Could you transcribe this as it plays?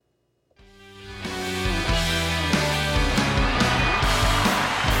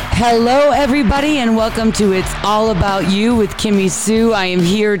Hello, everybody, and welcome to It's All About You with Kimmy Sue. I am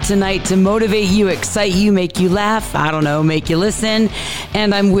here tonight to motivate you, excite you, make you laugh, I don't know, make you listen.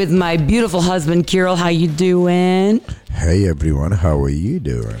 And I'm with my beautiful husband, Kirill. How you doing? Hey, everyone. How are you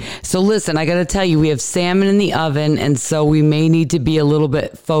doing? So listen, I got to tell you, we have salmon in the oven, and so we may need to be a little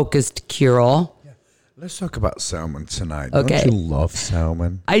bit focused, Kirill. Let's talk about salmon tonight. Okay. Don't you love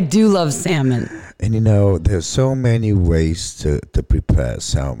salmon? I do love salmon. And you know, there's so many ways to prepare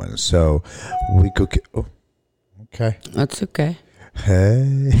salmon. So we cook it. Oh, okay. That's okay.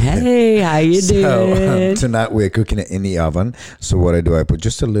 Hey, how you doing? Tonight we're cooking it in the oven. So what I do, I put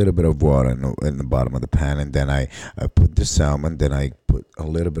just a little bit of water in the bottom of the pan, and then I put the salmon. Then I put a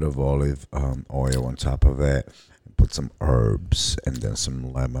little bit of olive oil on top of it. Put some herbs and then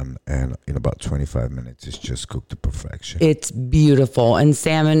some lemon, and in about 25 minutes, it's just cooked to perfection. It's beautiful. And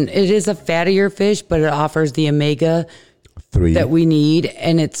salmon, it is a fattier fish, but it offers the omega-3 that we need,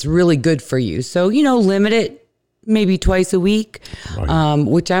 and it's really good for you. So, limit it maybe twice a week,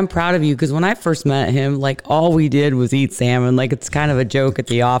 which I'm proud of you, because when I first met him, like, all we did was eat salmon. Like, it's kind of a joke at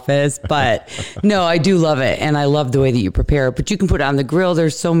the office, but no, I do love it, and I love the way that you prepare it. But you can put it on the grill.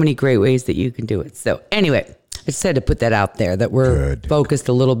 There's so many great ways that you can do it. So anyway, I just had to put that out there, that we're focused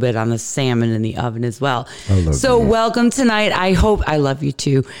a little bit on the salmon in the oven as well. Welcome tonight. I love you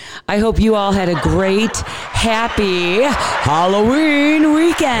too. I hope you all had a great, happy Halloween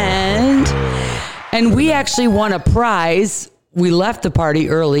weekend. And we actually won a prize. We left the party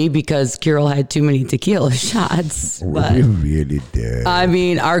early because Kirill had too many tequila shots. But, we really did. I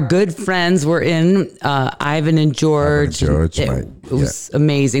mean, our good friends were in, Ivan and George. It was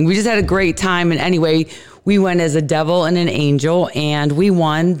amazing. We just had a great time. And anyway, we went as a devil and an angel, and we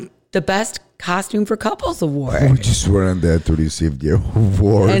won the best costume for couples award. We just weren't there to receive the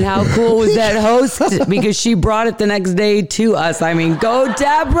award. And how cool was that host? Because she brought it the next day to us. I mean, go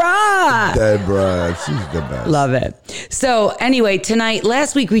Deborah! Deborah, she's the best. Love it. So anyway,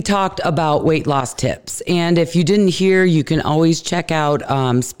 last week we talked about weight loss tips. And if you didn't hear, you can always check out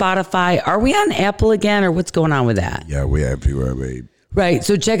Spotify. Are we on Apple again, or what's going on with that? Yeah, we're everywhere, babe. Right.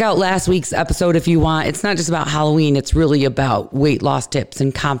 So check out last week's episode if you want. It's not just about Halloween. It's really about weight loss tips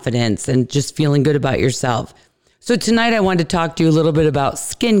and confidence and just feeling good about yourself. So tonight I wanted to talk to you a little bit about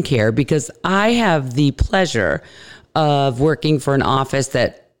skincare, because I have the pleasure of working for an office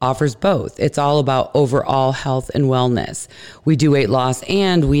that offers both. It's all about overall health and wellness. We do weight loss,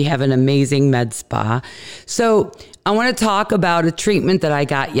 and we have an amazing med spa. So I want to talk about a treatment that I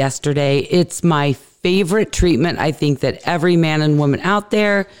got yesterday. It's my favorite treatment. I think that every man and woman out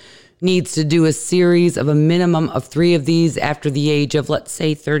there needs to do a series of a minimum of 3 of these after the age of, let's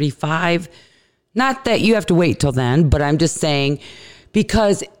say, 35. Not that you have to wait till then, but I'm just saying,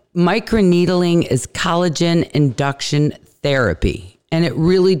 because microneedling is collagen induction therapy, and it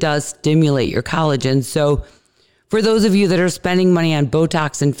really does stimulate your collagen. So for those of you that are spending money on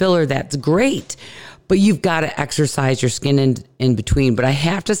Botox and filler, that's great. But you've got to exercise your skin in between. But I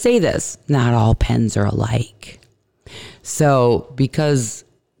have to say this, not all pens are alike. So because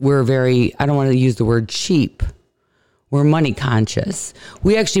we're I don't want to use the word cheap, we're money conscious.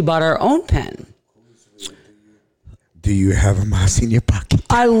 We actually bought our own pen. Do you have a mouse in your pocket?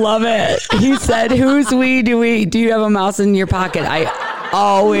 I love it. He said, who's we? Do you have a mouse in your pocket? I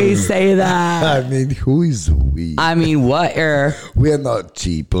always say that. I mean, who is we? I mean, what? We are not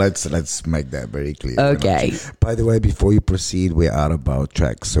cheap. Let's make that very clear. Okay. By the way, before you proceed, we're out of our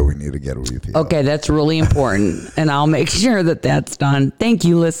track, so we need to get a review. Okay, that's really important, and I'll make sure that that's done. Thank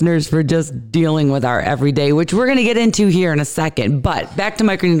you, listeners, for just dealing with our everyday, which we're going to get into here in a second. But back to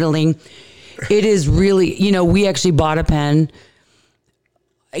microneedling. It is really, we actually bought a pen.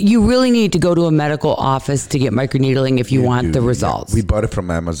 You really need to go to a medical office to get microneedling if you want the results. We bought it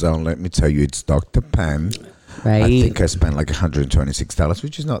from Amazon. Let me tell you, it's Dr. Pen. Right. I think I spent like $126,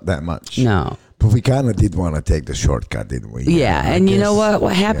 which is not that much. No. But we kind of did want to take the shortcut, didn't we? Yeah. And you know what?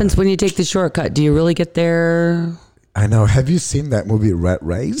 What happens when you take the shortcut? Do you really get there? I know. Have you seen that movie, Rat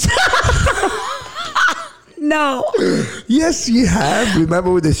Race? No. Yes, you have.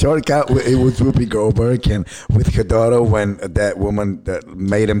 Remember with the shortcut, it was Whoopi Goldberg and with her daughter, when that woman that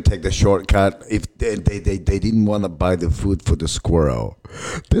made him take the shortcut, if they didn't want to buy the food for the squirrel.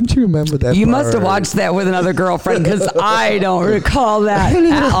 Don't you remember that? You must have watched that with another girlfriend, because I don't recall that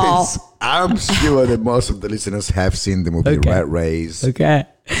at all. I'm sure that most of the listeners have seen the movie Rat Race. Okay.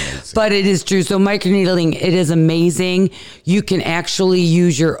 But it is true. So microneedling, it is amazing. You can actually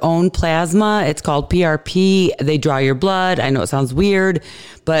use your own plasma. It's called PRP. They draw your blood. I know it sounds weird,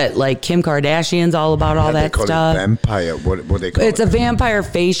 but but like Kim Kardashian's all about all They that call stuff. it vampire. What they call It's it? a vampire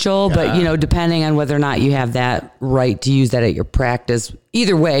facial, but you know, depending on whether or not you have that right to use that at your practice.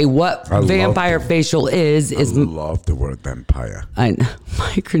 Either way, what I love vampire facial is I love the word vampire. I know,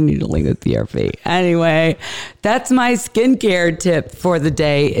 microneedling with PRP. Anyway, that's my skincare tip for the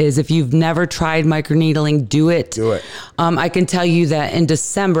day is if you've never tried microneedling, do it. Do it. I can tell you that in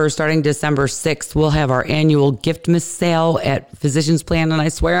December, starting December 6th, we'll have our annual gift miss sale at Physicians Plan. And I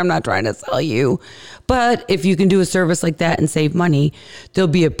swear I'm not trying to sell you. But if you can do a service like that and save money, there'll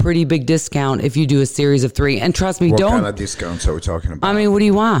be a pretty big discount if you do a series of 3. And trust me, What don't. kind of discounts are we talking about? I mean, what do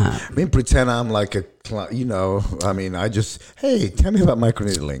you want? I mean, pretend I'm like a, hey, tell me about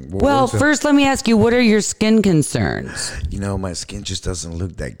microneedling. Well, first, let me ask you, what are your skin concerns? My skin just doesn't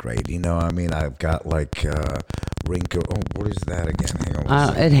look that great. I mean, I've got like wrinkle. Oh, what is that again? Hang on. one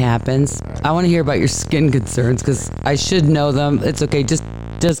second. It happens. I want to hear about your skin concerns because I should know them. It's okay.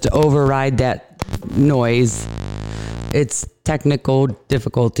 Just override that noise. It's technical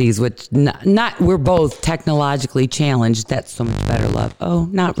difficulties, which not we're both technologically challenged. That's so much better, love. Oh,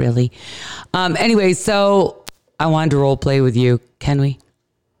 not really. Anyway, so I wanted to role play with you. Can we?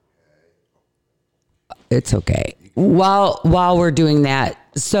 It's okay. While we're doing that,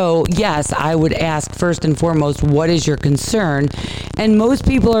 so yes, I would ask first and foremost, what is your concern? And most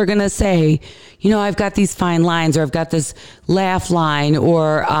people are going to say, I've got these fine lines, or I've got this laugh line,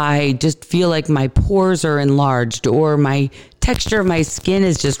 or I just feel like my pores are enlarged, or my texture of my skin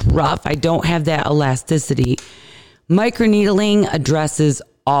is just rough. I don't have that elasticity. Microneedling addresses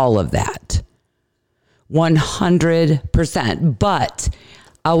all of that. 100%. But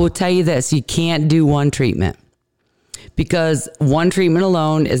I will tell you this, you can't do one treatment. Because one treatment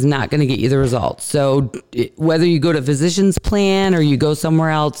alone is not going to get you the results. So whether you go to Physicians Plan or you go somewhere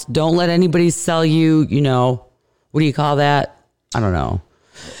else, don't let anybody sell you, what do you call that? I don't know.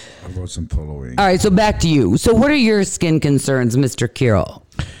 I wasn't following. All right, so back to you. So what are your skin concerns, Mr. Kirill?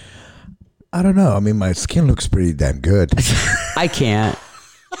 I don't know. I mean, my skin looks pretty damn good. I can't.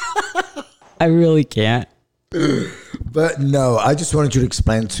 I really can't. But no, I just wanted you to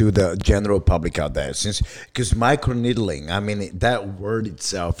explain to the general public out there, because microneedling, I mean, that word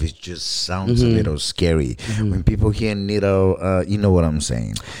itself just sounds a little scary. When people hear needle, you know what I'm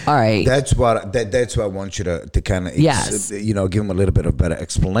saying. All right. That's what I want you to kind of, Yes. give them a little bit of better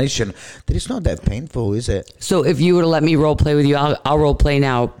explanation. That it's not that painful, is it? So if you were to let me role play with you, I'll role play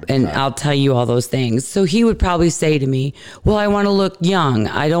now and I'll tell you all those things. So he would probably say to me, well, I want to look young.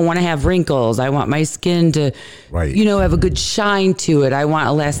 I don't want to have wrinkles. I want my skin to, have a good shine to it. I want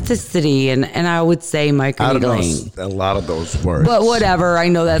elasticity. And I would say microneedling. I don't know a lot of those words. But whatever. I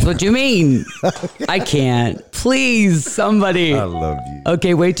know that's what you mean. I can't. Please, somebody. I love you.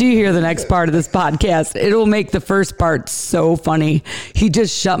 Okay, wait till you hear the next part of this podcast. It'll make the first part so funny. He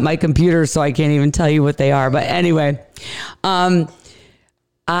just shut my computer, so I can't even tell you what they are. But anyway, so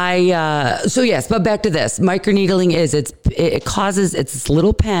yes, but back to this. Microneedling is it's this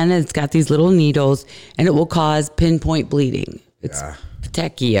little pen, and it's got these little needles, and it will cause pinpoint bleeding. It's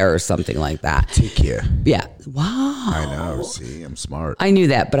petechia or something like that. Petechia. Yeah. Wow. I know. See, I'm smart. I knew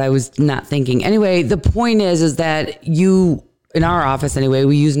that, but I was not thinking. Anyway, the point is that in our office anyway,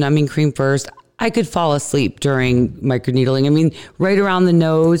 we use numbing cream first. I could fall asleep during microneedling. I mean, right around the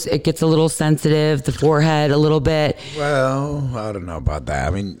nose, it gets a little sensitive, the forehead a little bit. Well, I don't know about that. I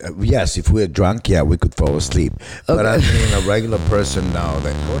mean, yes, if we're drunk, yeah, we could fall asleep. Okay. But I mean, a regular person now,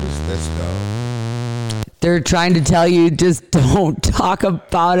 what is this though? They're trying to tell you, just don't talk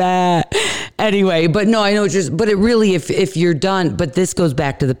about it. Anyway, but no, I know but it really, if you're done, but this goes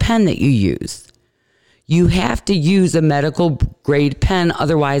back to the pen that you use. You have to use a medical grade pen,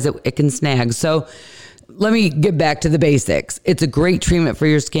 otherwise it can snag. So let me get back to the basics. It's a great treatment for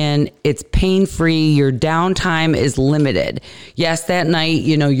your skin. It's pain-free. Your downtime is limited. Yes, that night,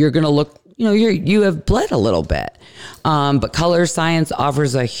 you're going to look, you have bled a little bit. But Color Science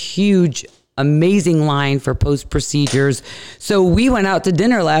offers a huge, amazing line for post-procedures. So we went out to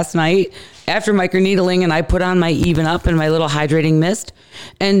dinner last night after microneedling, and I put on my Even Up and my little hydrating mist.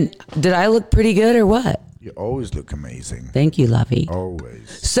 And did I look pretty good or what? You always look amazing. Thank you, Lovey. Always.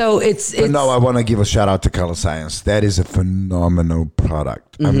 So it's no, I want to give a shout out to Color Science. That is a phenomenal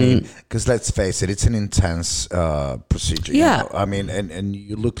product. I mean, because let's face it, it's an intense procedure. Yeah. I mean, and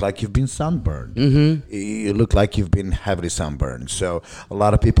you look like you've been sunburned. You look like you've been heavily sunburned. So a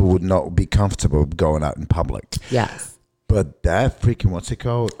lot of people would not be comfortable going out in public. Yes. But that freaking, what's it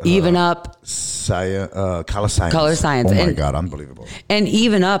called? Even Up. Color Science. Color Science. Oh my God, unbelievable. And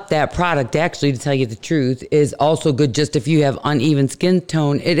Even Up, that product, actually, to tell you the truth, is also good just if you have uneven skin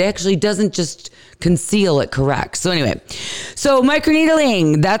tone. It actually doesn't just conceal, it corrects. So anyway, so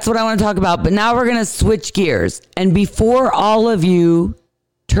microneedling, that's what I want to talk about. But now we're going to switch gears. And before all of you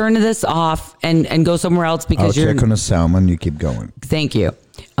turn this off and go somewhere else because I'll check on the salmon. You keep going. Thank you.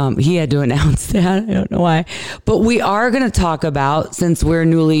 He had to announce that. I don't know why. But we are going to talk about, since we're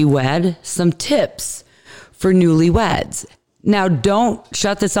newlywed, some tips for newlyweds. Now, don't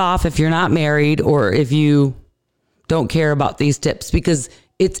shut this off if you're not married or if you don't care about these tips, because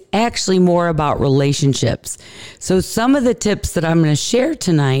it's actually more about relationships. So some of the tips that I'm going to share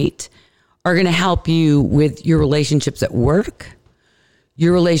tonight are going to help you with your relationships at work,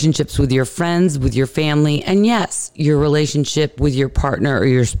 your relationships with your friends, with your family, and yes, your relationship with your partner or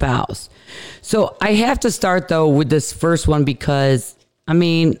your spouse. So I have to start though with this first one because, I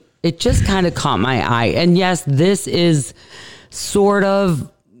mean, it just kind of caught my eye. And yes, this is sort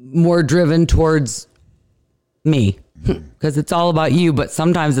of more driven towards me because it's all about you, but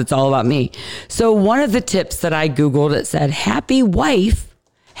sometimes it's all about me. So one of the tips that I Googled, it said, happy wife,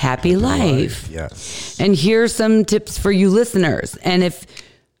 happy life. Yes. And here's some tips for you listeners. And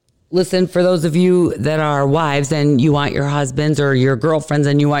listen, for those of you that are wives and you want your husbands or your girlfriends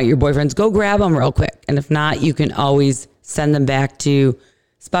and you want your boyfriends, go grab them real quick. And if not, you can always send them back to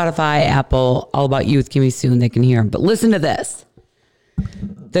Spotify, Apple, All About You with Kimmy Soon. They can hear them. But listen to this.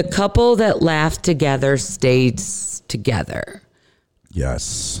 The couple that laugh together stays together.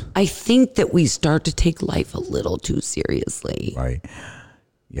 Yes. I think that we start to take life a little too seriously. Right.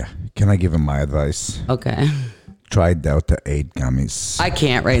 Yeah. Can I give him my advice? Okay. Try Delta 8 gummies. I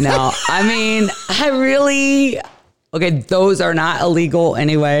can't right now. I mean, okay, those are not illegal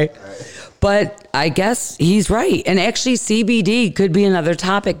anyway. But I guess he's right. And actually, CBD could be another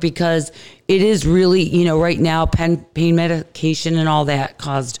topic because it is really, right now, pain medication and all that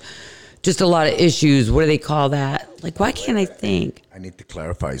caused just a lot of issues. What do they call that? Like, why can't I think? I need to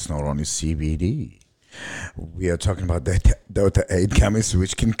clarify, it's not only CBD. We are talking about Delta 8 gummies,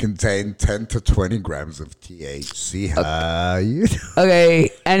 which can contain 10 to 20 grams of THC. Okay.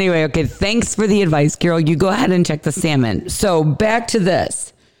 Anyway, okay. Thanks for the advice, Carol. You go ahead and check the salmon. So back to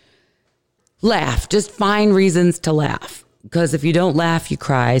this. Laugh. Just find reasons to laugh. Because if you don't laugh, you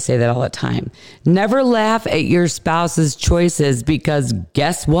cry. I say that all the time. Never laugh at your spouse's choices because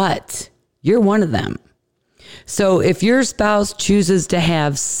guess what? You're one of them. So if your spouse chooses to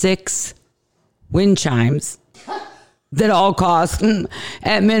have 6 wind chimes that all cost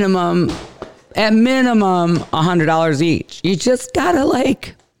at minimum $100 each, you just gotta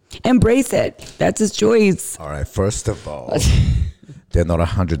embrace it. That's his choice. All right. First of all, they're not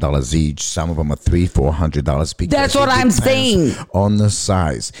 $100 each. Some of them are $300-$400 because that's what I'm saying. On the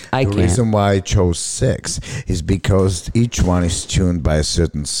size. The reason why I chose 6 is because each one is tuned by a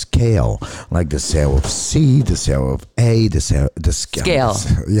certain scale, like the scale of C, the scale of A, the scale.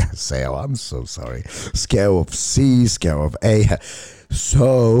 Yeah, scale. I'm so sorry. Scale of C, scale of A.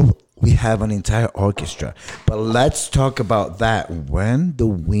 So we have an entire orchestra. But let's talk about that. When the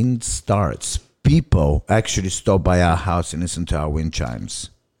wind starts, people actually stop by our house and listen to our wind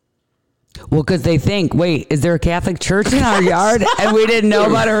chimes. Well, because they think, wait, is there a Catholic church in our yard and we didn't know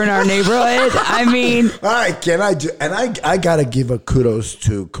about her in our neighborhood? I mean, all right, I gotta give a kudos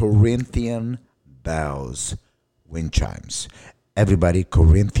to Corinthian Bells wind chimes. Everybody,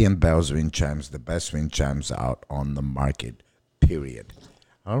 Corinthian Bells wind chimes, the best wind chimes out on the market. Period.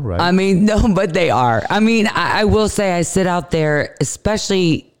 All right. I mean, no, but they are. I mean, I will say I sit out there,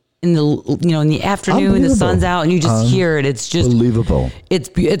 especially in the afternoon, and the sun's out, and you just hear it. It's just believable.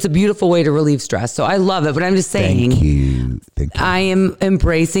 It's a beautiful way to relieve stress. So I love it. But I'm just saying, Thank you. I am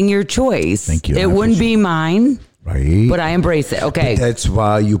embracing your choice. Thank you. It wouldn't be mine, right? But I embrace it. Okay. But that's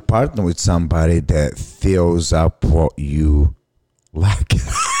why you partner with somebody that fills up what you lack.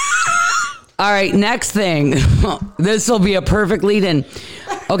 All right. Next thing. This will be a perfect lead-in.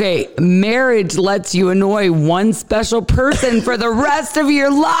 Okay, marriage lets you annoy one special person for the rest of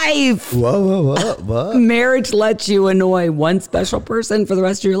your life. What? Marriage lets you annoy one special person for the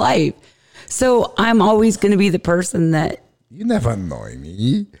rest of your life. So I'm always going to be the person that... You never annoy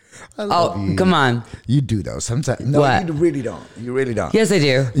me. I love you. Come on. You do though. Sometimes. No, what? You really don't. You really don't. Yes, I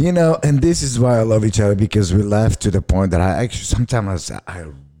do. And this is why I love each other, because we laugh to the point that I actually sometimes I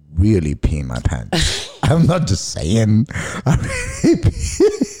really pee my pants. I'm not just saying. I really pee.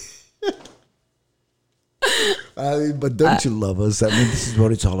 But don't you love us? I mean, this is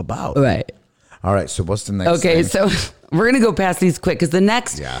what it's all about. Right. All right. So what's the next thing? Okay. So We're going to go past these quick because the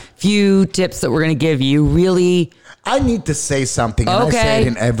next Yeah. few tips that we're going to give you really... I need to say something. And I say Okay. it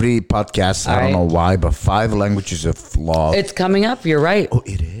in every podcast. I don't know why, but 5 languages of love. It's coming up. You're right. Oh,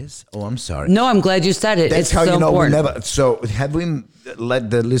 it is? Oh, I'm sorry. No, I'm glad you said it. That's it's how so you know important. we never. So have we let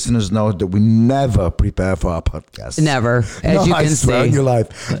the listeners know that we never prepare for our podcast? Never, as No, you I can swear see. on your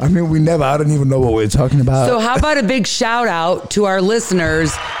life. I mean, we never. I don't even know what we're talking about. So how about a big shout out to our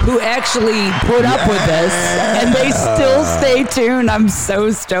listeners who actually put up with this and they still stay tuned. I'm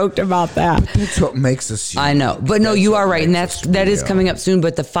so stoked about that. That's what makes us. I know, but no, you are right, and that is coming up soon.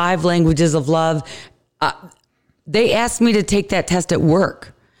 But the 5 languages of love, they asked me to take that test at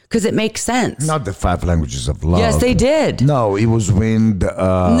work because it makes sense. Not the 5 languages of love. Yes, they did. No, it was when.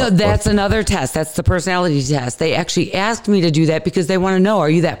 No, that's another test. That's the personality test. They actually asked me to do that because they want to know, are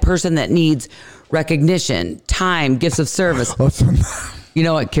you that person that needs recognition, time, gifts of service? You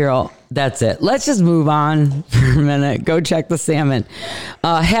know what, Carol? That's it. Let's just move on for a minute. Go check the salmon.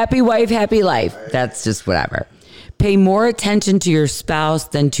 Happy wife, happy life. That's just whatever. Pay more attention to your spouse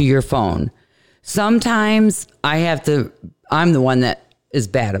than to your phone. Sometimes I'm the one that is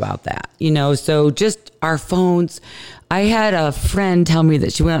bad about that, so just our phones. I had a friend tell me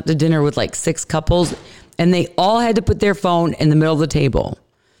that she went out to dinner with like 6 couples and they all had to put their phone in the middle of the table.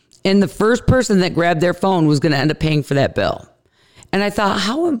 And the first person that grabbed their phone was going to end up paying for that bill. And I thought,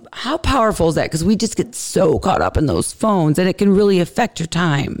 how powerful is that? Because we just get so caught up in those phones and it can really affect your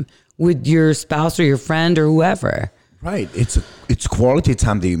time with your spouse or your friend or whoever. Right. It's quality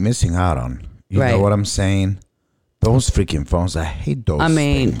time that you're missing out on. You Right. know what I'm saying? Those freaking phones, I hate those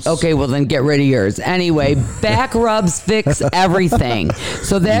things. Okay, well then get rid of yours. Anyway, back rubs fix everything.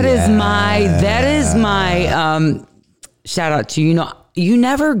 So that is my shout out to you. You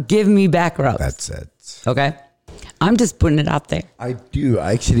never give me back rubs. That's it. Okay? I'm just putting it out there. I do.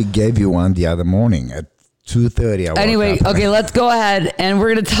 I actually gave you one the other morning at 2:30. Anyway, okay, let's go ahead and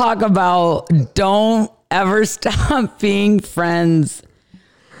we're going to talk about don't ever stop being friends.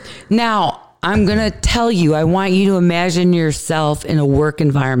 Now, I'm going to tell you, I want you to imagine yourself in a work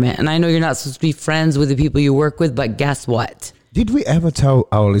environment. And I know you're not supposed to be friends with the people you work with, but guess what? Did we ever tell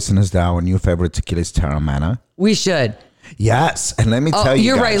our listeners that our new favorite tequila is Terramana? We should. Yes, and let me tell you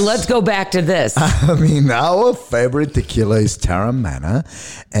You're guys, right. Let's go back to this. I mean, our favorite tequila is Terramana,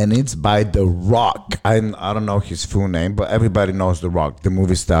 and it's by The Rock. I don't know his full name, but everybody knows The Rock, the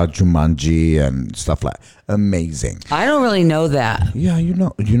movie star, Jumanji, and stuff like that. Amazing. I don't really know that. Yeah, you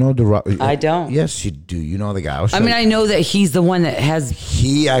know The Rock. I don't. Yes, you do. You know the guy. I know that he's the one that has.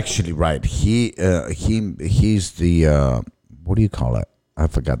 He actually, right. He's the, what do you call it? I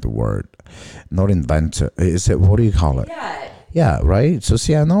forgot the word. Not inventor. Is it, what do you call it? Yeah, right? So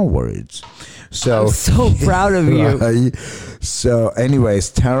see, I know words. So I'm so proud of you. Right? So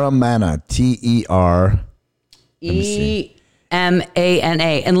anyways, Terramana,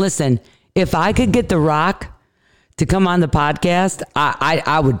 Termana. And listen, if I could get The Rock to come on the podcast,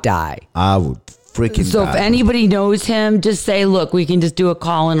 I would die. I would freaking So die. if anybody knows him, just say, look, we can just do a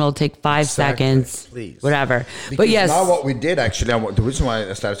call and it'll take 5 seconds. Please. Whatever. Because but yes. now what we did actually, the reason why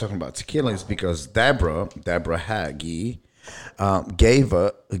I started talking about tequila is because Deborah Hagee, gave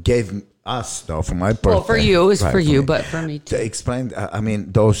us, though, for my birthday. Well, for you, it's right, for you, me, but for me too. to explain,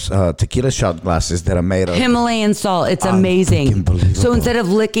 those tequila shot glasses that are made of Himalayan salt. It's amazing. Unbelievable. So instead of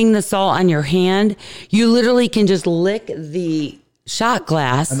licking the salt on your hand, you literally can just lick the shot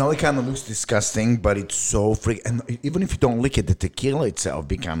glass. I know it kind of looks disgusting, but it's so freaking. And even if you don't lick it, the tequila itself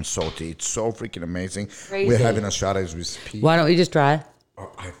becomes salty. It's so freaking amazing. Crazy. We're having a shot as we speak. Why don't we just try it?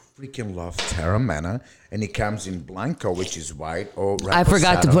 Oh, I freaking love Terramana, and it comes in Blanco, which is white. Or I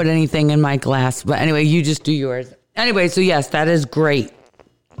forgot to put anything in my glass, but anyway, you just do yours. Anyway, so yes, that is great.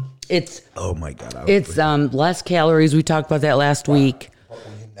 It's Oh my god! it's less calories. We talked about that last week. But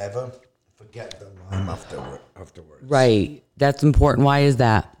you never forget the lime afterwards. Right. That's important. Why is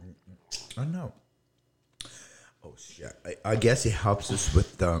that? I know. Oh shit! I guess it helps us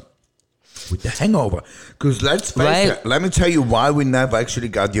with the hangover. Because let's face it. Let me tell you why we never actually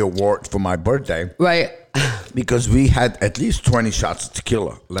got the award for my birthday. Right. Because we had at least 20 shots of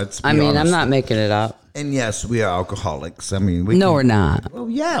tequila. Let's be honest. I'm not making it up. And yes, we are alcoholics. I mean, We're not.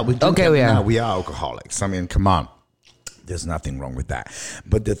 Well, yeah, we do. Okay, we are. No, we are alcoholics. I mean, come on. There's nothing wrong with that.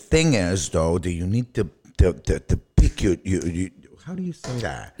 But the thing is, though, that you need to pick your how do you say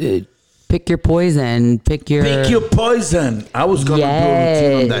that? Pick your poison. Pick your poison. I was gonna do a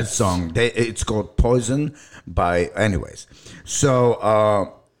routine on that Yes. song. It's called Poison by. Anyways,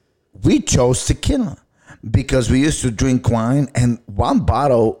 so we chose tequila because we used to drink wine, and one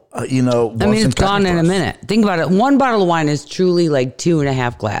bottle, it's gone in a minute. Think about it. One bottle of wine is truly like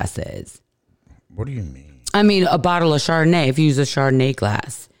 2.5 glasses. What do you mean? I mean, a bottle of Chardonnay, if you use a Chardonnay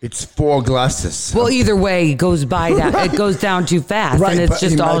glass. It's 4 glasses. Well, either way, it goes it goes down too fast, and it's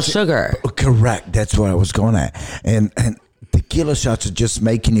just all sugar. Correct. That's what I was going at. And tequila shots are just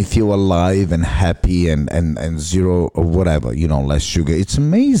making you feel alive and happy and zero or whatever, less sugar. It's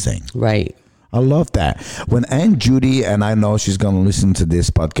amazing. Right. I love that. When Aunt Judy, and I know she's going to listen to this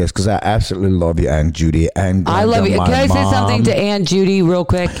podcast because I absolutely love you, Aunt Judy. And I love you. Can I say something to Aunt Judy real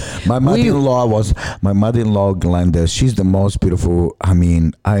quick? My mother-in-law, Glenda. She's the most beautiful. I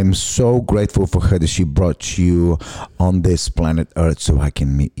mean, I'm so grateful for her that she brought you on this planet Earth so I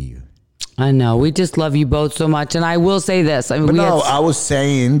can meet you. I know. We just love you both so much. And I will say this. I mean, I was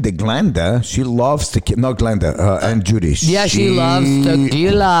saying the Glenda, she loves tequila. Not Glenda, Aunt Judy. Yeah, she loves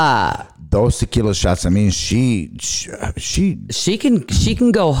tequila. Those tequila shots, I mean, she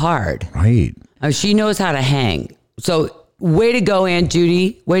can go hard. Right. She knows how to hang. So way to go, Aunt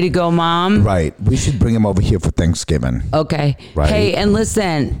Judy. Way to go, Mom. Right. We should bring him over here for Thanksgiving. Okay. Right. Hey, and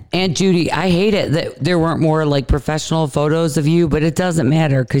listen, Aunt Judy, I hate it that there weren't more like professional photos of you, but it doesn't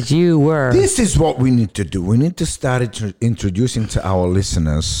matter because you were. This is what we need to do. We need to start introducing to our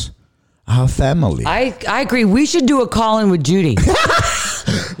listeners our family. I agree. We should do a call-in with Judy.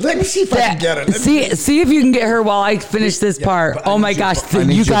 Let me see if I can get her. See if you can get her while I finish this part. Oh my gosh,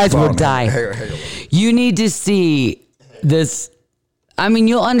 you guys will die. You need to see this. I mean,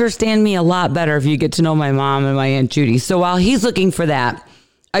 you'll understand me a lot better if you get to know my mom and my Aunt Judy. So while he's looking for that,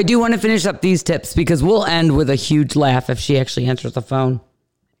 I do want to finish up these tips because we'll end with a huge laugh if she actually answers the phone.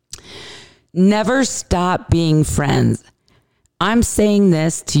 Never stop being friends. I'm saying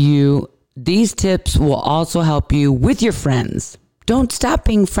this to you. These tips will also help you with your friends. Don't stop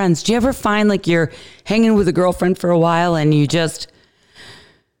being friends. Do you ever find like you're hanging with a girlfriend for a while and you just,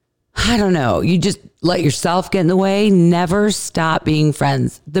 I don't know, you just let yourself get in the way? Never stop being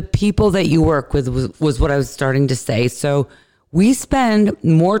friends. The people that you work with was what I was starting to say. So we spend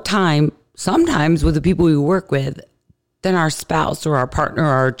more time sometimes with the people we work with than our spouse or our partner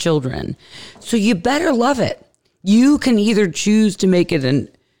or our children. So you better love it. You can either choose to make it an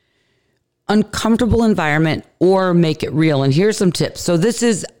uncomfortable environment or make it real. And here's some tips. So this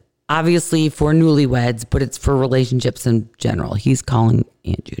is obviously for newlyweds, but it's for relationships in general. He's calling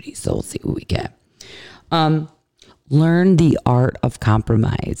Aunt Judy, so we'll see what we get. Learn the art of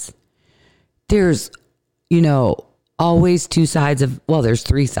compromise. There's, always two sides of, there's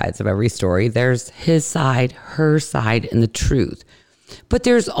 3 sides of every story. There's his side, her side, and the truth. But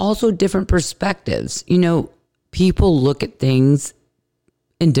there's also different perspectives. People look at things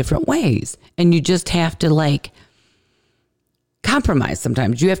in different ways, and you just have to compromise.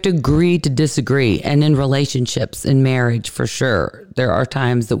 Sometimes you have to agree to disagree. And in relationships, in marriage, for sure, there are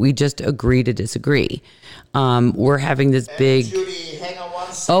times that we just agree to disagree. We're having this big Judy, hang on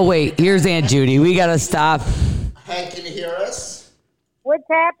one second. Oh wait, here's Aunt Judy. We gotta stop. Hank, can you hear us? What's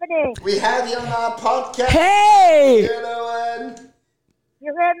happening? We have you on our podcast. Hey,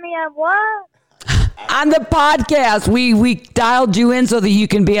 You heard me on what? on the podcast, we dialed you in so that you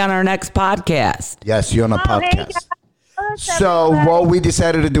can be on our next podcast. Yes, you're on a podcast. So what we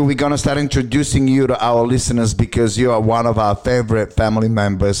decided to do, we're going to start introducing you to our listeners because you are one of our favorite family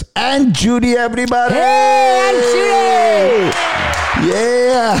members. Aunt Judy, everybody. Hey, Aunt Judy.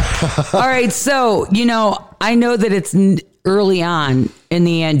 Yeah. All right. So, I know that it's early on in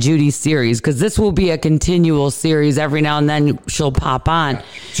the Aunt Judy series because this will be a continual series. Every now and then she'll pop on.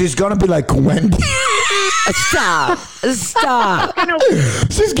 She's going to be like Wendy. Stop. She's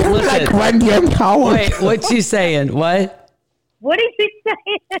going to be like Wendy and Howard. Wait, what's she saying? What? What is he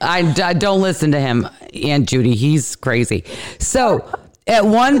saying? I don't listen to him, Aunt Judy. He's crazy. So at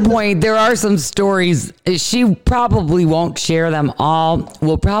one point, there are some stories. She probably won't share them all.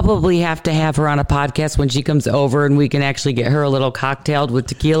 We'll probably have to have her on a podcast when she comes over and we can actually get her a little cocktailed with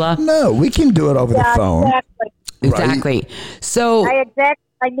tequila. No, we can do it over the phone. Exactly. Right. So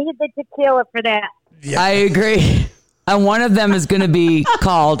I need the tequila for that. Yeah. I agree. And one of them is going to be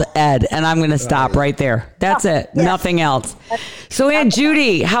called Ed, and I'm going to stop right there. That's it. Yeah. Nothing else. So, Aunt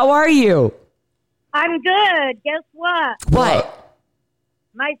Judy, how are you? I'm good. Guess what? What?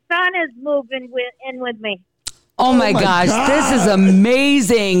 My son is moving in with me. Oh my gosh, God. This is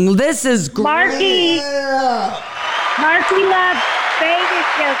amazing. This is great. Marky left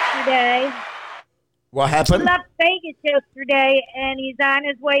Vegas yesterday. What happened? He left Vegas yesterday, and he's on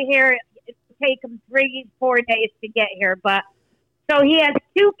his way here. Take him 3-4 days to get here, but so he has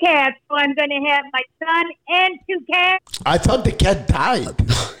 2 cats, so I'm going to have my son and 2 cats. I thought the cat died.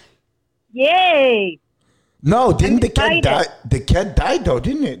 Yay. No, didn't the cat die? The cat died though,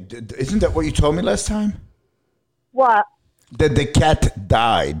 didn't it? Isn't that what you told me last time? What? That the cat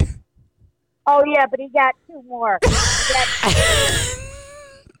died. Oh, yeah, but he got 2 more.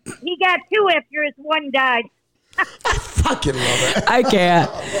 He got 2 after his one died. Fucking love it. I can't.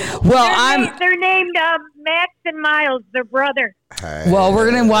 Well, They're named Max and Miles. They're brother. Well, we're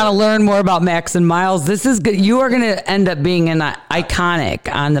going to want to learn more about Max and Miles. This is good. You are going to end up being an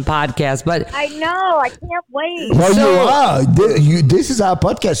iconic on the podcast, but I know. I can't wait. Well, you are. This is our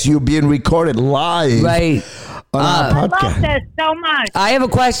podcast. You're being recorded live. right. On our I love podcast. this so much. I have a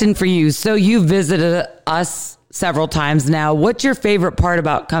question for you. So you visited us several times now. What's your favorite part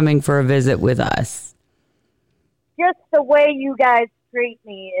about coming for a visit with us? Just the way you guys treat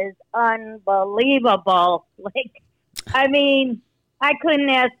me is unbelievable. Like, I mean, I couldn't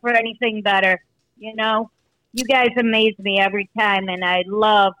ask for anything better. You know, you guys amaze me every time, and I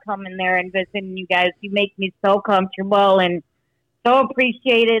love coming there and visiting you guys. You make me so comfortable and so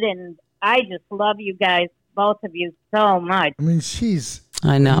appreciated, and I just love you guys, both of you, so much. I mean, she's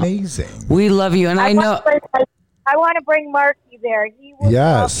I know. amazing. We love you. And I know, I want to bring Marky there. He would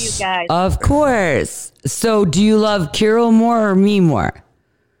love you guys. of course. So do you love Carol more or me more?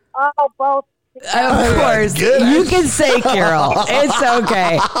 Oh, both. Of course. You can say Carol. It's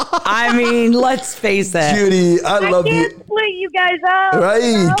okay. I mean, let's face it. Judy, I love can't you. split you guys up.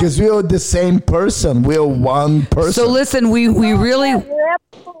 Right, because we are the same person. We are one person. So listen, we really, You're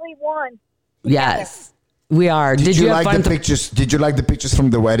absolutely one. yes, we are. Did you have like fun? the pictures? Did you like the pictures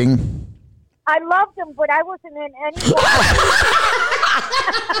from the wedding? I loved them, but I wasn't in any one.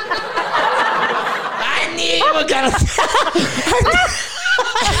 I knew you were gonna.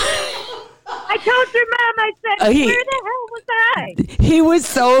 I told your mom, I said, He- where the hell was I? He was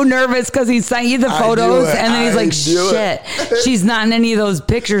so nervous because he sent you the I photos, knew it. and then he's I like, knew "Shit, it." she's not in any of those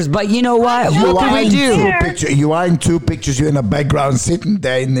pictures." But you know what? You What can are we in do? two pictures. You are in 2 pictures. You're in the background, sitting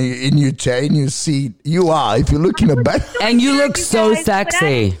there in your chair, in your seat. You are. If you look in the back. And you look You so guys, but I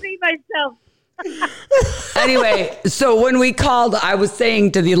sexy. didn't see myself. Anyway, so when we called, I was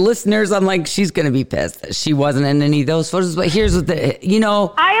saying to the listeners, I'm like, she's gonna be pissed that she wasn't in any of those photos. But here's what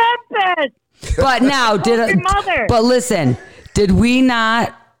I am pissed. But now Your mother. But listen, did we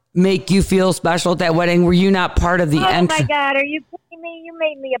not make you feel special at that wedding? Were you not part of the Oh, my entrance? God. Are you kidding me? You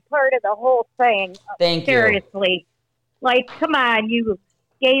made me a part of the whole thing. Thank you. Seriously. Like, come on. You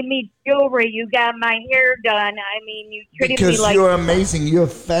gave me jewelry. You got my hair done. I mean, you treated me Because like... you're amazing. You're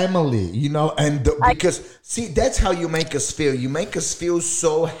family, and because, see, that's how you make us feel. You make us feel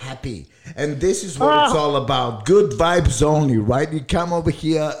so happy. And this is what it's all about. Good vibes only, right? You come over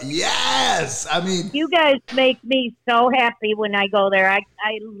here. Yes. I mean, You guys make me so happy when I go there. I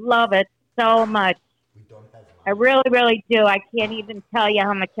love it so much. I really, really do. I can't even tell you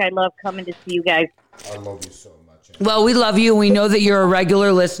how much I love coming to see you guys. I love you so much. Well, we love you. We know that you're a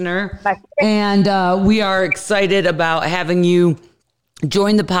regular listener, and we are excited about having you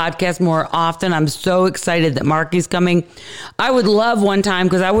join the podcast more often. I'm so excited that Marky's coming. I would love one time,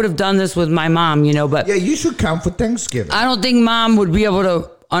 because I would have done this with my mom, but Yeah, you should come for Thanksgiving. I don't think Mom would be able to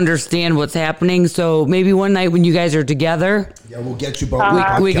understand what's happening. So maybe one night when you guys are together, Yeah, we'll get you both.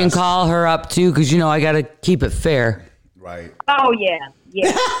 on the we can podcast. call her up too, because I got to keep it fair. Right. Oh, yeah.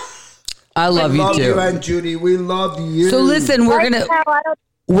 Yeah. I love you Love too. you, Aunt Judy. We love you. So listen, we're Right gonna now, I don't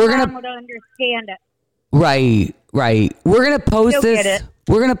we're think gonna Mom would understand it. right. We're gonna post You'll get this. it.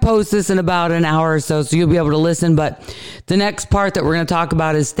 We're gonna post this in about an hour or so you'll be able to listen. But the next part that we're gonna talk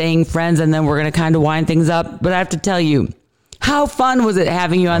about is staying friends, and then we're gonna kind of wind things up. But I have to tell you, how fun was it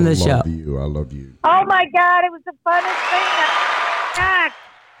having you on the show? I love you. Oh, my God. It was the funnest thing. God,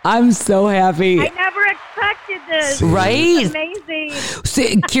 I'm so happy. I never expected this. Right? It's amazing.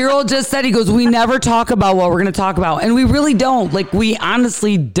 See, Carol just said, he goes, we never talk about what we're going to talk about. And we really don't. Like, we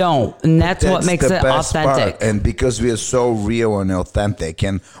honestly don't. And that's what makes the it best authentic. part. And because we are so real and authentic,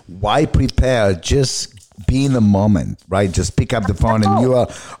 and why prepare? Just be in the moment, right? Just pick up the phone, and you are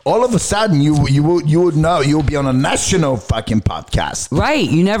all of a sudden you would know you'll be on a national fucking podcast. Right.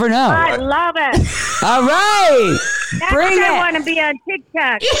 You never know. I love it. All right. That's Bring why I it. want to be on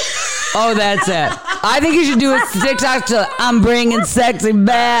TikTok. Oh, that's it. I think you should do a TikTok to I'm bringing sexy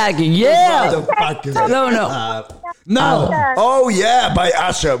back. Yeah. Motherfuckers. No. No. Oh yeah, by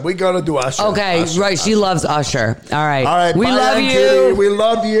Usher. We're gonna do Usher. Okay. Usher. Right. She loves Usher. All right. All right. We bye, love Aunt you. Judy. We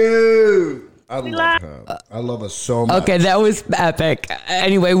love you. I love love- her. I love her so much. Okay, that was epic.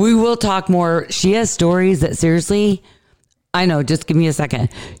 Anyway, we will talk more. She has stories that seriously, I know, just give me a second.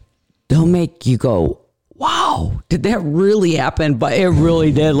 They'll make you go, wow, did that really happen? But it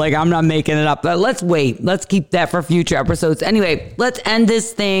really did. Like, I'm not making it up. But let's wait. Let's keep that for future episodes. Anyway, let's end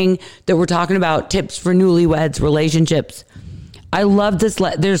this thing that we're talking about, tips for newlyweds, relationships. I love this.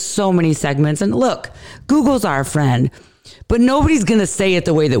 There's so many segments. And look, Google's our friend. But nobody's going to say it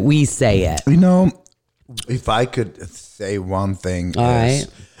the way that we say it. You know, if I could say one thing, All right.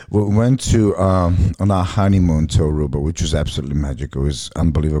 We went to on our honeymoon to Aruba, which was absolutely magical. It was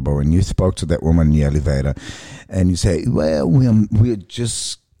unbelievable. And you spoke to that woman in the elevator, and you say, "Well, we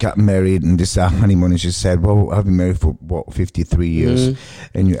just got married, and this is our honeymoon." And she said, "Well, I've been married for 53 years."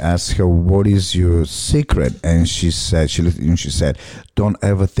 And you ask her, "What is your secret?" And she said, she looked at you and she said, "Don't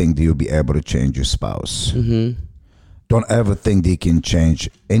ever think that you'll be able to change your spouse. Don't ever think that you can change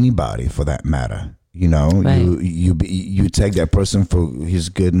anybody for that matter." You know, Right. you take that person for his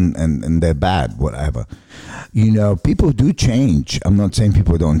good and they're bad, whatever. You know, people do change. I'm not saying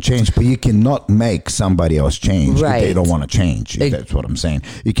people don't change, but you cannot make somebody else change if they Right. don't want to change. If that's what I'm saying.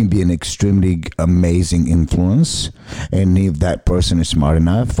 You can be an extremely amazing influence, and if that person is smart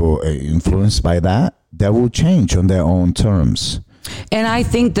enough or influenced by that, they will change on their own terms. And I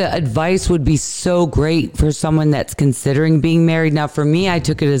think the advice would be so great for someone that's considering being married. Now, for me, I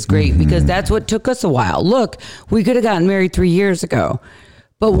took it as great because that's what took us a while. Look, we could have gotten married 3 years ago.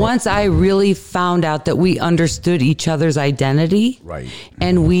 But once I really found out that we understood each other's identity, Right.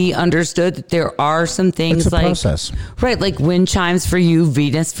 and we understood that there are some things It's a like process. right, like wind chimes for you,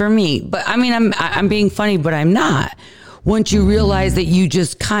 Venus for me. But I mean, I'm being funny, but I'm not. Once you realize that you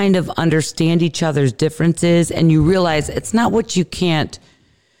just kind of understand each other's differences, and you realize it's not what you can't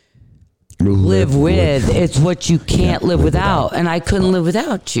live with, it's what you can't live without. And I couldn't live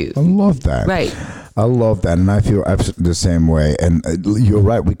without you. I love that. Right. I love that, and I feel absolutely the same way. And you're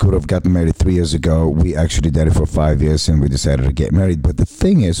right, we could have gotten married 3 years ago. We actually did it for 5 years, and we decided to get married. But the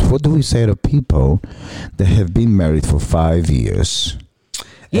thing is, what do we say to people that have been married for 5 years?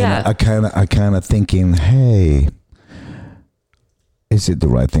 Yeah. And I kind of thinking, hey, is it the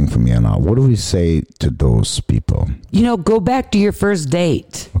right thing for me or not? What do we say to those people? You know, go back to your first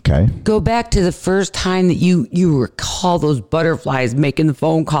date. Okay. Go back to the first time that you recall those butterflies making the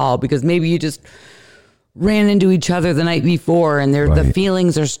phone call because maybe you just ran into each other the night before and the Right.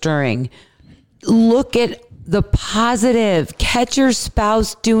 feelings are stirring. Look at the positive. Catch your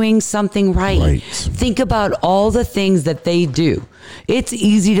spouse doing something right. Right. Think about all the things that they do. It's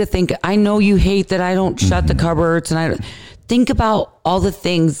easy to think, I know you hate that I don't shut the cupboards, and I don't. Think about all the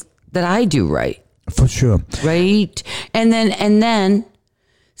things that I do right. For sure. Right. And then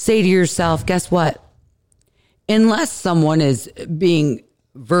say to yourself, guess what? Unless someone is being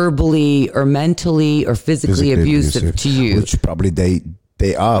verbally or mentally or physically abusive to you. Which probably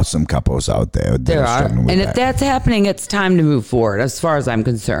they are some couples out there. that There are. struggling with And if that. that's happening, it's time to move forward as far as I'm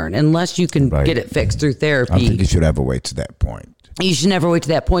concerned. Unless you can Right. get it fixed through I therapy. think you should ever wait to that point. You should never wait to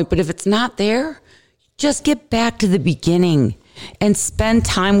that point. But if it's not there, just get back to the beginning and spend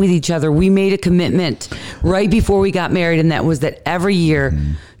time with each other. We made a commitment right before we got married, and that was that every year,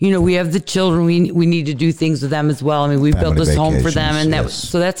 you know, we have the children. We need to do things with them as well. I mean, we built Family this home for them, and vacations, yes.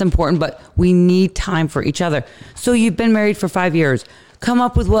 so that's important. But we need time for each other. So you've been married for 5 years. Come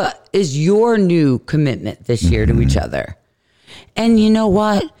up with what is your new commitment this year to each other. And you know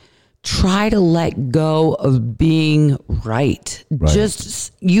what? Try to let go of being right. Right.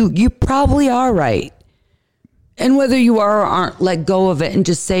 Just you probably are right. And whether you are or aren't, let go of it and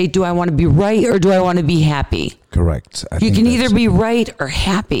just say, do I want to be right or do I want to be happy? Correct. I You think can that's- either be right or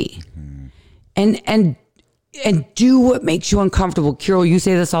happy. And do what makes you uncomfortable. Kirill, you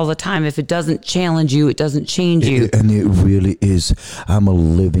say this all the time. If it doesn't challenge you, it doesn't change you. And it really is. I'm a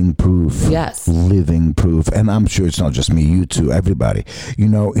living proof. Yes. Living proof. And I'm sure it's not just me, you too, everybody. You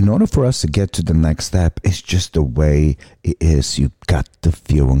know, in order for us to get to the next step, it's just the way it is. You've got to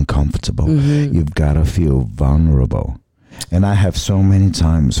feel uncomfortable. You've got to feel vulnerable. And I have so many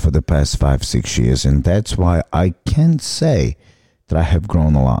times for the past 5-6 years. And that's why I can say that I have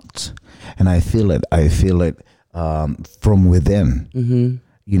grown a lot. And I feel it. I feel it from within.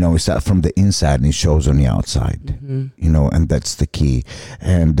 You know, it's not from the inside and it shows on the outside. You know, and that's the key.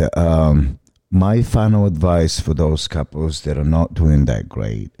 And my final advice for those couples that are not doing that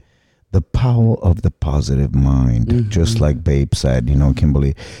great, the power of the positive mind, just like Babe said, you know,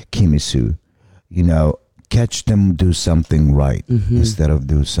 Kimi Sue, you know, catch them do something right instead of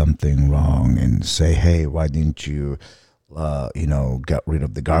do something wrong and say, hey, why didn't you you know, got rid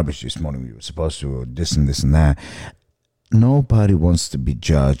of the garbage this morning? We were supposed to, or this and this and that. Nobody wants to be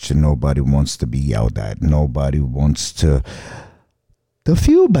judged, and nobody wants to be yelled at. Nobody wants to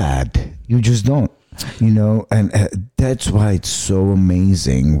feel bad. You just don't, you know. And that's why it's so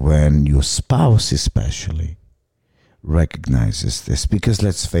amazing when your spouse, especially, recognizes this. Because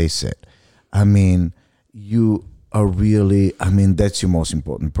let's face it, I mean, you are really, I mean, that's your most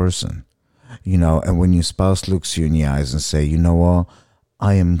important person. You know, and when your spouse looks you in the eyes and say, you know what,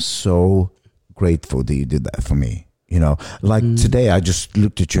 I am so grateful that you did that for me. You know, like today, I just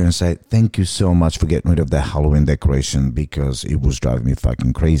looked at you and said, thank you so much for getting rid of that Halloween decoration because it was driving me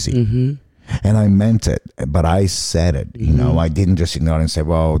fucking crazy. And I meant it, but I said it, you know, I didn't just ignore it and say,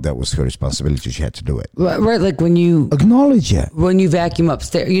 well, that was her responsibility. She had to do it. Right. Like when you Acknowledge it. when you vacuum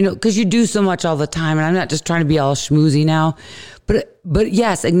upstairs, you know, because you do so much all the time. And I'm not just trying to be all schmoozy now, but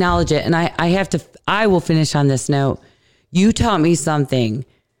yes, acknowledge it. And I will finish on this note. You taught me something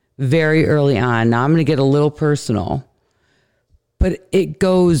very early on. Now I'm going to get a little personal, but it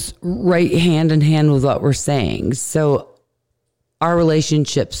goes right hand in hand with what we're saying. So our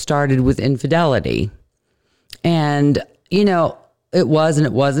relationship started with infidelity, and you know, it was and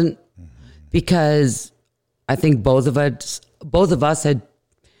it wasn't, because I think both of us had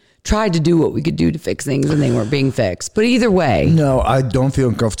tried to do what we could do to fix things and they weren't being fixed. But either way. No, I don't feel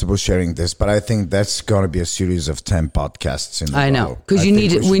uncomfortable sharing this, but I think that's going to be a series of 10 podcasts in a row. I know, because we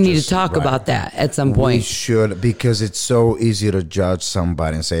need to talk about that at some point. We should, because it's so easy to judge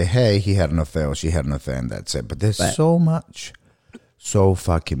somebody and say, hey, he had an affair or she had an affair, and that's it. But there's so much. So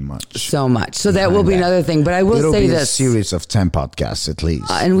fucking much. So much. So that will be another thing. But I will say this. A series of 10 podcasts at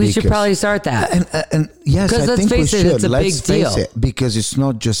least. And we should probably start that. And yes, I think we should. It's a big deal. Because it's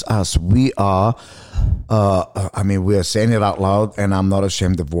not just us. We are, we are saying it out loud, and I'm not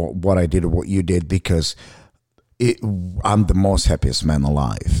ashamed of what I did or what you did, because I'm the most happiest man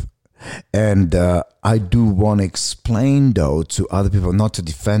alive. And I do want to explain, though, to other people, not to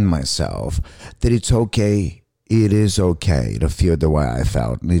defend myself, that it's okay. It is okay to feel the way I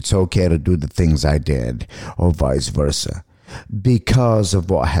felt. And it's okay to do the things I did, or vice versa, because of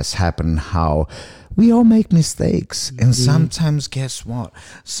what has happened, how we all make mistakes. And sometimes, guess what?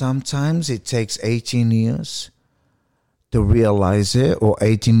 Sometimes it takes 18 years to realize it, or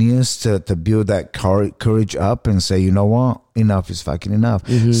 18 years to build that courage up and say, you know what? Enough is fucking enough.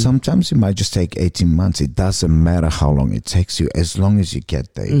 Sometimes it might just take 18 months. It doesn't matter how long it takes you, as long as you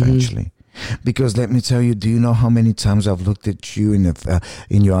get there eventually. Because let me tell you, do you know how many times I've looked at you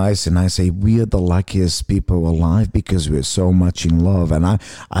in your eyes and I say, we are the luckiest people alive because we're so much in love. And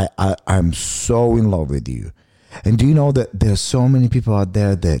I'm so in love with you. And do you know that there's so many people out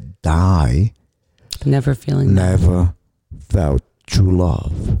there that die never felt true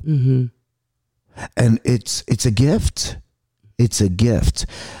love. And it's a gift. It's a gift.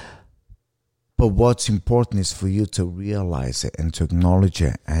 But what's important is for you to realize it and to acknowledge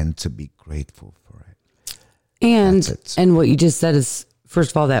it and to be grateful for it. And what you just said is, first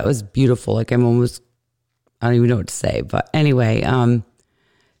of all, that was beautiful. Like I don't even know what to say. But anyway,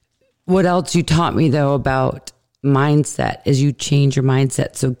 what else you taught me, though, about mindset is you change your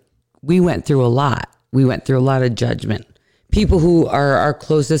mindset. So we went through a lot. We went through a lot of judgment. People who are our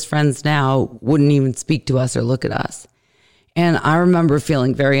closest friends now wouldn't even speak to us or look at us. And I remember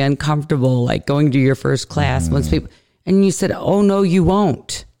feeling very uncomfortable, like going to your first class once people, and you said, oh no, you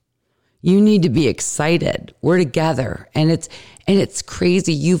won't. You need to be excited. We're together. And it's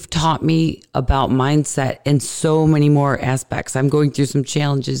crazy. You've taught me about mindset in so many more aspects. I'm going through some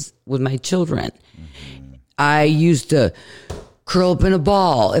challenges with my children. I used to curl up in a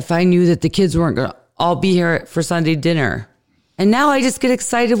ball if I knew that the kids weren't going to all be here for Sunday dinner. And now I just get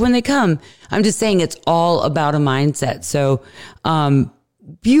excited when they come. I'm just saying it's all about a mindset. So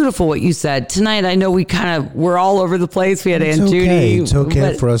beautiful what you said. Tonight, I know we're all over the place. We had Aunt Judy. It's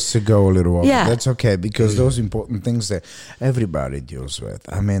okay for us to go a little over. Yeah. That's okay, because those important things that everybody deals with.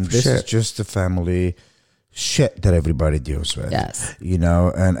 I mean, this is just the family shit that everybody deals with. Yes. You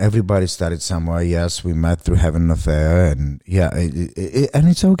know, and everybody started somewhere. Yes, we met through having an affair, and and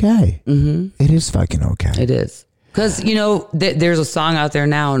it's okay. It is fucking okay. It is. Because, you know, there's a song out there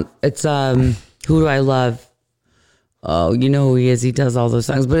now. It's Who Do I Love? Oh, you know who he is. He does all those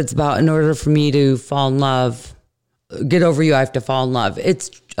songs. But it's about, in order for me to fall in love, get over you, I have to fall in love.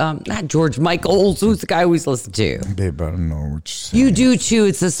 It's not George Michael. Who's the guy we always listen to? Babe, I don't know what you do, too.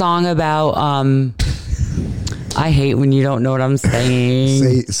 It's a song about... I hate when you don't know what I'm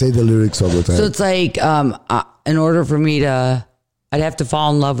saying. Say the lyrics all the time. So it's like, in order for me to... I'd have to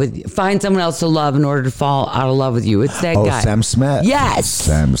fall in love with you. Find someone else to love in order to fall out of love with you. It's that guy. Oh, Sam Smith. Yes.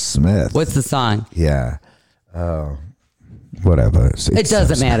 Sam Smith. What's the song? Yeah. Whatever. It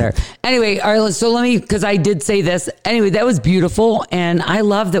doesn't matter. Anyway, all right, so let me, because I did say this. Anyway, that was beautiful. And I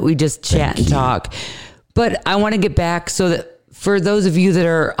love that we just chat and talk. But I want to get back so that for those of you that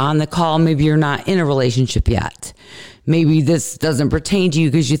are on the call, maybe you're not in a relationship yet. Maybe this doesn't pertain to you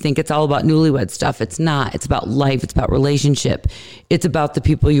because you think it's all about newlywed stuff. It's not. It's about life. It's about relationship. It's about the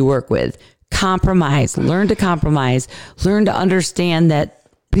people you work with. Compromise. Learn to compromise. Learn to understand that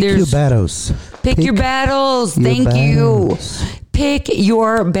Pick your battles. Pick your battles. Thank you. Pick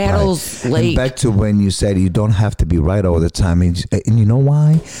your battles And late. back to when you said you don't have to be right all the time. And you know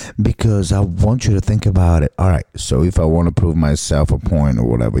why? Because I want you to think about it. All right, so if I want to prove myself a point or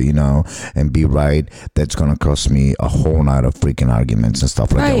whatever, and be right, that's going to cost me a whole night of freaking arguments and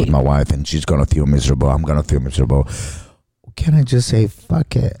stuff like that with my wife. And she's going to feel miserable. I'm going to feel miserable. Can I just say,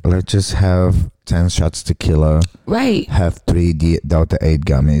 fuck it? Let's just have 10 shots tequila. Right. Have 3 Delta 8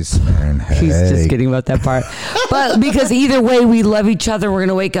 gummies. And He's just kidding about that part. But because either way, we love each other. We're going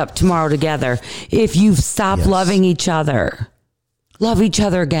to wake up tomorrow together. If you've stopped loving each other, love each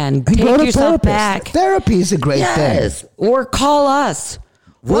other again. Take yourself back. Therapy is a great thing. Or call us.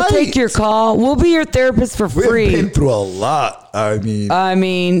 We'll Right. take your call. We'll be your therapist for free. We've been through a lot. I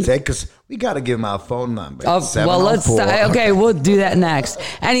mean, take us. We got to give him our phone number. Well, let's. Okay, we'll do that next.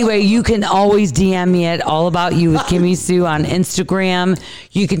 Anyway, you can always DM me at All About You with Kimmy Sue on Instagram.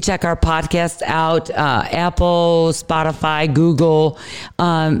 You can check our podcast out, Apple, Spotify, Google.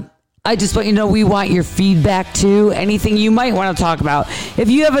 I just want you to know we want your feedback too. Anything you might want to talk about. If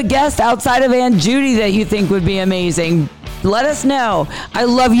you have a guest outside of Aunt Judy that you think would be amazing, let us know. I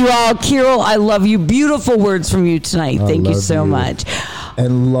love you all. Kirill, I love you. Beautiful words from you tonight. Thank you so much.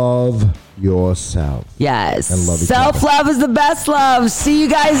 And love yourself. Yes. And love each other. Self-love is the best love. See you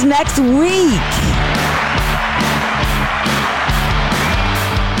guys next week.